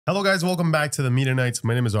Hello guys, welcome back to the Media Nights.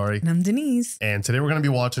 My name is Ari. And I'm Denise. And today we're going to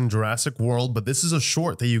be watching Jurassic World, but this is a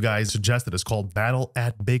short that you guys suggested. It's called Battle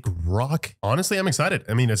at Big Rock. Honestly, I'm excited.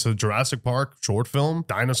 I mean, it's a Jurassic Park short film.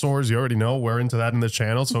 Dinosaurs, you already know. We're into that in this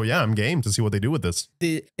channel. So yeah, I'm game to see what they do with this.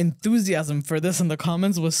 The enthusiasm for this in the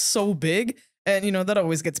comments was so big. And, you know, that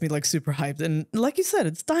always gets me like super hyped. And like you said,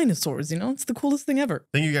 it's dinosaurs, you know, it's the coolest thing ever.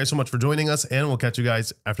 Thank you guys so much for joining us, and we'll catch you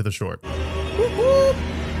guys after the short.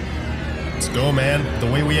 Let's go, man. The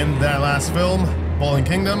way we ended that last film, Fallen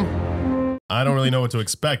Kingdom, I don't really know what to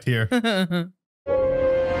expect here. Oh,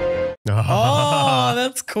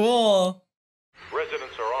 that's cool.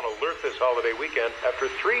 Residents are on alert this holiday weekend after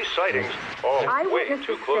 3 sightings, all way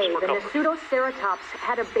too close for comfort. The Nasutoceratops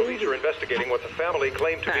had a baby. Police are investigating what the family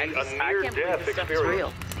claimed to be a near-death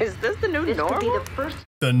experience. Is this the new This normal? could be the first.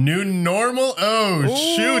 The new normal? Oh,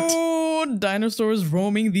 shoot. Oh, dinosaurs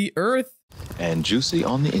roaming the earth. And juicy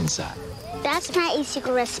on the inside. That's not a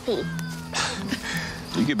secret recipe.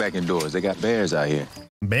 You get back indoors. They got bears out here.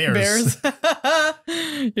 Bears. That's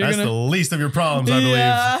the least of your problems, I believe.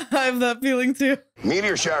 Yeah, I have that feeling too.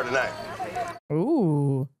 Meteor shower tonight.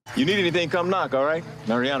 Ooh. You need anything, come knock, all right?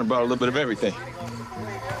 Mariana brought a little bit of everything.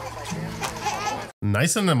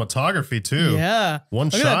 Nice cinematography, too. Yeah. One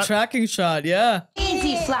Look shot. at that tracking shot, yeah.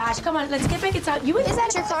 Easy, Flash. Come on, let's get back inside. You is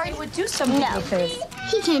that your car? You would do something with this.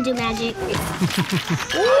 He can't do magic.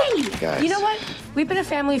 You know what? We've been a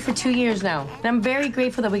family for 2 years now, and I'm very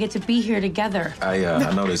grateful that we get to be here together. I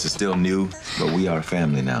know this is still new, but we are a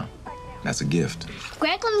family now. That's a gift.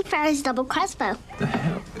 Greg let me fire his double crossbow. The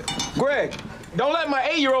hell? Greg, don't let my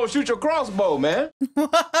 8-year-old shoot your crossbow, man.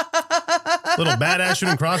 Little badass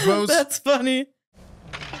shooting crossbows. That's funny.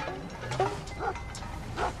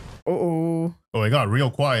 Uh-oh. Oh, it got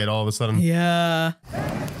real quiet all of a sudden. Yeah.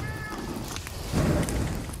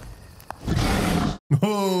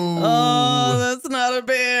 Oh, that's not a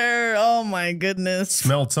bear. Oh my goodness.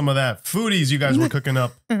 Smelled some of that foodies you guys were cooking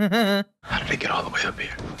up. How did they get all the way up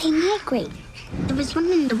here? They migrate. There was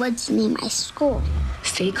one in the woods near my school.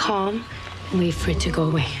 Stay calm and wait for it to go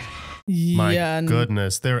away. My Yeah,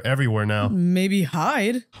 goodness, they're everywhere now. maybe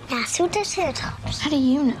hide. Nasutoceratops. How do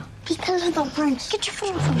you know? Because of the horns. Get your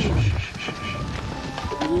phone from me.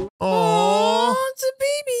 Aww. Oh, it's a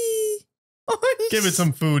baby. Oh, Give it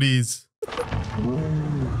some foodies.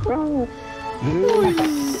 Oh,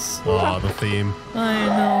 Aw, the theme. I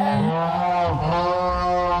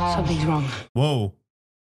know. Something's wrong. Whoa.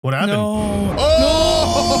 What happened? No.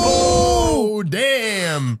 Oh,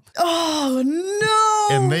 damn. Oh, no.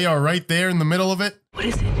 And they are right there in the middle of it. What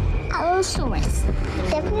is it? Allosaurus.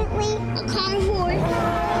 Definitely a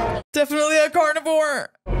carnivore. Definitely a carnivore.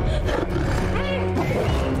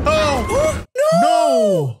 Oh,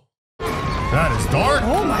 no. That is dark.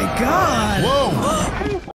 Oh my God. Whoa.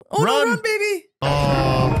 Oh, Run. no, run, baby.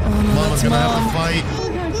 Oh, Mama's gonna have to fight.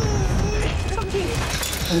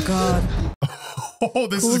 Oh God. Oh,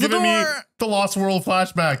 this Close is the giving me door. the Lost World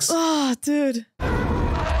flashbacks. Oh, dude.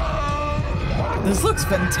 This looks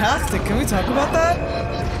fantastic. Can we talk about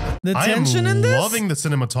that? The tension in this? I am loving the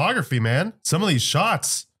cinematography, man. Some of these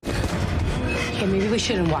shots. Okay, maybe we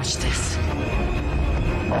shouldn't watch this.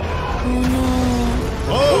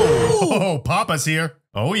 Oh, Papa's here.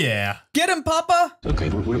 Oh, yeah. Get him, Papa. Okay,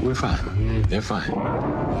 we're fine. They're fine.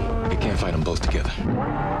 You can't fight them both together.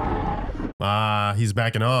 Ah, he's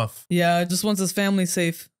backing off. Yeah, just wants his family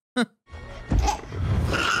safe. No,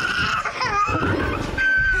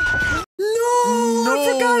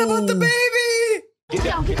 I forgot about the baby. Get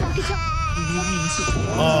down, get down, get down.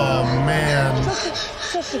 Oh, man.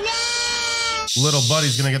 Little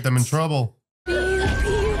buddy's gonna get them in trouble.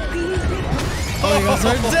 Oh, you guys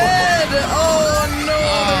are dead. Oh, no,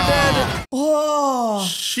 they're dead. Oh.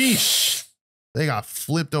 Sheesh. They got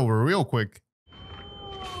flipped over real quick.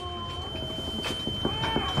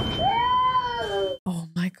 Oh,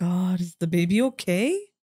 my God. Is the baby okay?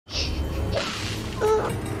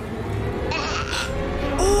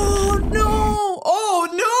 Oh, no. Oh,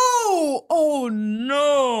 no. Oh,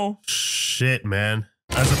 no. Shit, man.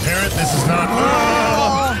 As a parent, this is not...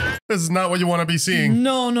 this is not what you want to be seeing.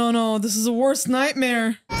 No, no, no. This is a worst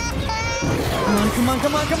nightmare. Come on, come on,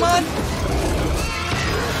 come on, come on.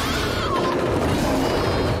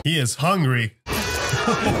 He is hungry.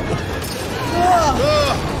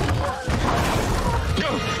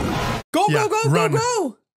 Go, Yeah, go, go, run. go,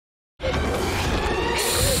 go.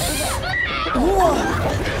 Whoa.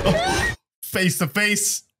 Face to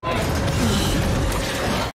face.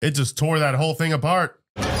 It just tore that whole thing apart.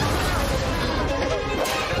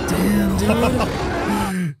 Damn, dude.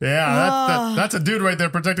 Yeah, that's a dude right there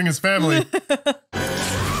protecting his family. Hey!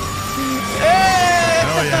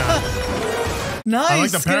 Oh yeah. Nice. I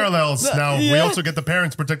like the parallels. Now we yeah. also get the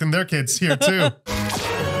parents protecting their kids here too.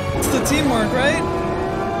 It's the teamwork, right?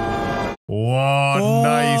 Whoa,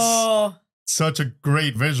 nice. Oh. Such a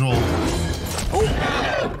great visual.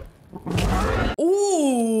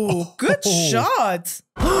 Ooh, good shot.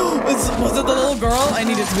 Was it the little girl? I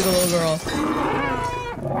need it to be the little girl.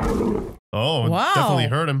 Oh, wow. Definitely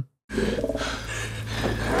hurt him.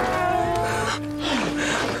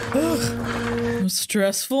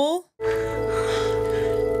 Stressful.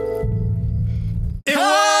 It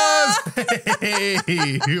was!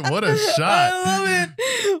 Hey, what a shot. I love it.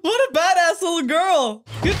 What a badass little girl.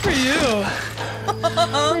 Good for you.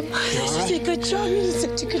 You did a good job. You did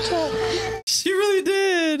such a good job. She really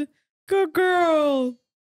did. Good girl.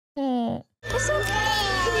 Oh.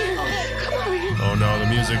 Oh no, the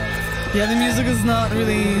music. Yeah, the music is not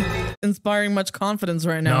really inspiring much confidence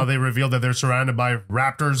right now. Now they revealed that they're surrounded by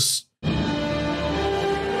raptors.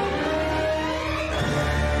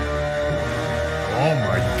 Oh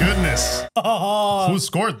my goodness. Oh. Who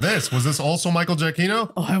scored this? Was this also Michael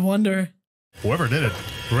Giacchino? Oh, I wonder. Whoever did it,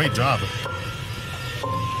 great job.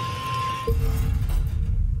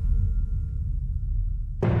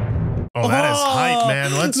 Oh, that is hype,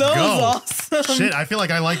 man. Let's that go. Was awesome. Shit, I feel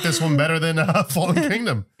like I like this one better than Fallen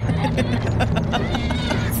Kingdom. Oh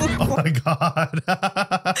my god.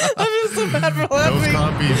 I feel so bad for laughing. Those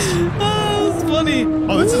compies. Oh, it's funny.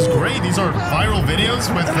 Oh, this is great. These are viral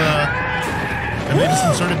videos with and they just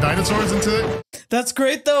inserted dinosaurs into it. That's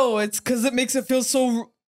great though. It's because it makes it feel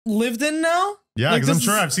so lived in now. Yeah, like because I'm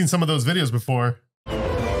sure I've seen some of those videos before.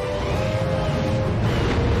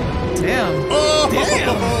 Damn. Oh,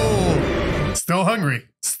 damn. Still hungry.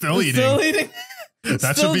 Still eating. Still eating.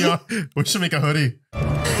 That should be on. We should make a hoodie.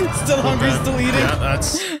 Still hungry, still eating. Yeah,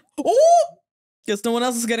 that's. Oh! Guess no one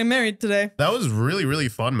else is getting married today. That was really, really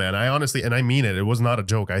fun, man. I honestly, and I mean it, it was not a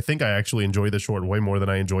joke. I think I actually enjoyed the short way more than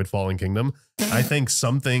I enjoyed Fallen Kingdom. I think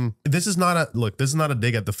this is not a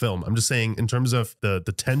dig at the film. I'm just saying in terms of the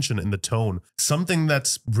tension and the tone, something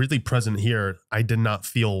that's really present here, I did not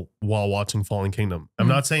feel while watching Fallen Kingdom. I'm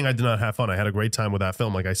not saying I did not have fun. I had a great time with that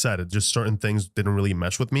film. Like I said, it just certain things didn't really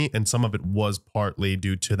mesh with me. And some of it was partly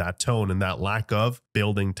due to that tone and that lack of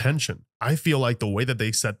building tension. I feel like the way that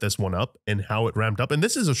they set this one up and how it ramped up, and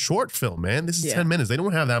this is a short film, man. This is 10 minutes. They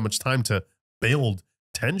don't have that much time to build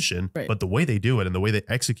tension, but the way they do it and the way they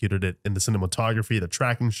executed it in the cinematography, the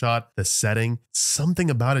tracking shot, the setting,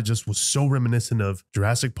 something about it just was so reminiscent of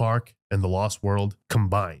Jurassic Park and The Lost World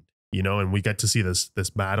combined, you know, and we get to see this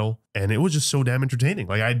battle and it was just so damn entertaining.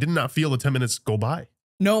 Like I did not feel the 10 minutes go by.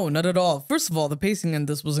 No, not at all. First of all, the pacing in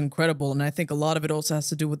this was incredible. And I think a lot of it also has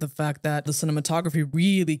to do with the fact that the cinematography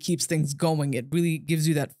really keeps things going. It really gives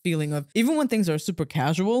you that feeling of, even when things are super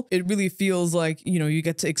casual, it really feels like, you know, you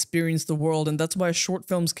get to experience the world. And that's why short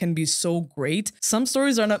films can be so great. Some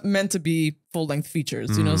stories are not meant to be full-length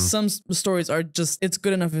features. You know, some stories are just, it's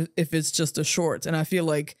good enough if it's just a short. And I feel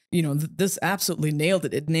like, you know, this absolutely nailed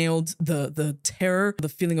it. It nailed the terror, the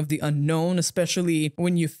feeling of the unknown, especially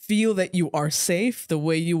when you feel that you are safe, the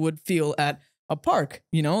way you would feel at a park,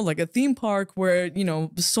 you know, like a theme park where, you know,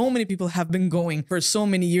 so many people have been going for so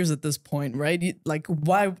many years at this point, right? Like,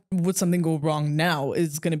 why would something go wrong now?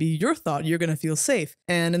 It's going to be your thought. You're going to feel safe.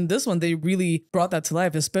 And in this one, they really brought that to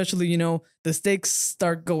life, especially, you know, the stakes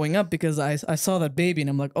start going up because I saw that baby and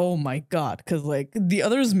I'm like, oh my God. Because like the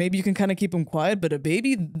others, maybe you can kind of keep them quiet, but a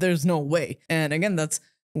baby, there's no way. And again, that's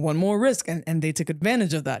one more risk, and they took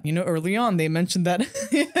advantage of that. You know, early on they mentioned that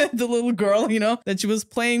the little girl, you know, that she was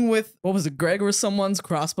playing with, what was it, Greg or someone's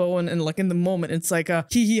crossbow, and like in the moment it's like a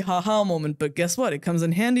hee hee ha ha moment, but guess what, it comes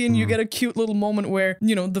in handy and you get a cute little moment where,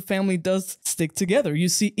 you know, the family does stick together. You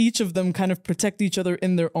see each of them kind of protect each other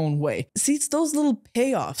in their own way. See, it's those little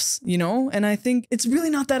payoffs, you know, and I think it's really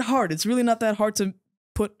not that hard. It's really not that hard to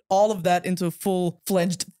put all of that into a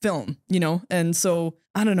full-fledged film, you know? And so,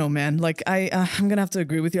 I don't know, man. Like, I'm gonna have to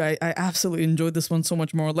agree with you. I absolutely enjoyed this one so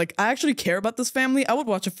much more. Like, I actually care about this family. I would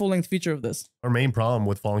watch a full-length feature of this. Our main problem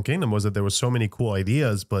with Fallen Kingdom was that there were so many cool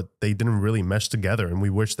ideas, but they didn't really mesh together. And we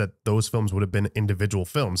wish that those films would have been individual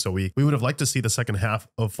films. So we would have liked to see the second half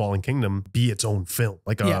of Fallen Kingdom be its own film,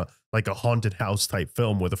 like a haunted house type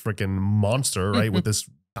film with a freaking monster, right? With this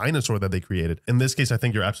dinosaur that they created. In this case, I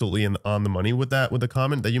think you're absolutely on the money with that, with the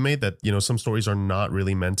comment that you made that, you know, some stories are not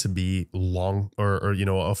really meant to be long or you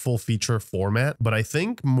know, a full feature format. But I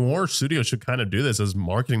think more studios should kind of do this as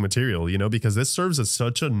marketing material, you know, because this serves as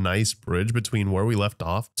such a nice bridge between where we left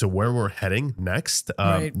off to where we're heading next.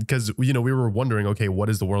 Because, you know, we were wondering, okay, what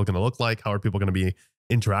is the world going to look like? How are people going to be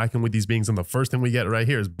interacting with these beings. And the first thing we get right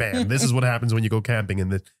here is bam, this is what happens when you go camping in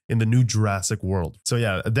the new Jurassic World. So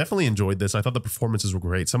yeah, I definitely enjoyed this. I thought the performances were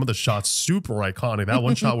great. Some of the shots super iconic. That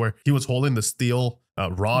one shot where he was holding the steel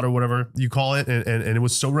rod or whatever you call it, and it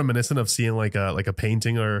was so reminiscent of seeing like a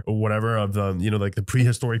painting or whatever of the, you know, like the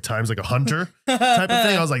prehistoric times, like a hunter type of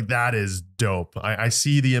thing. I was like, that is dope. I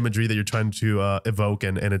see the imagery that you're trying to evoke,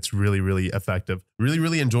 and it's really effective.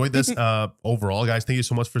 Really enjoyed this. Overall, guys, thank you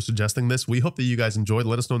so much for suggesting this. We hope that you guys enjoyed.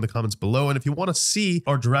 Let us know in the comments below, and if you want to see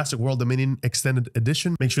our Jurassic World Dominion Extended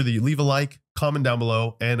Edition, make sure that you leave a like, comment down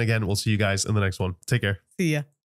below, and again, we'll see you guys in the next one. Take care. See ya.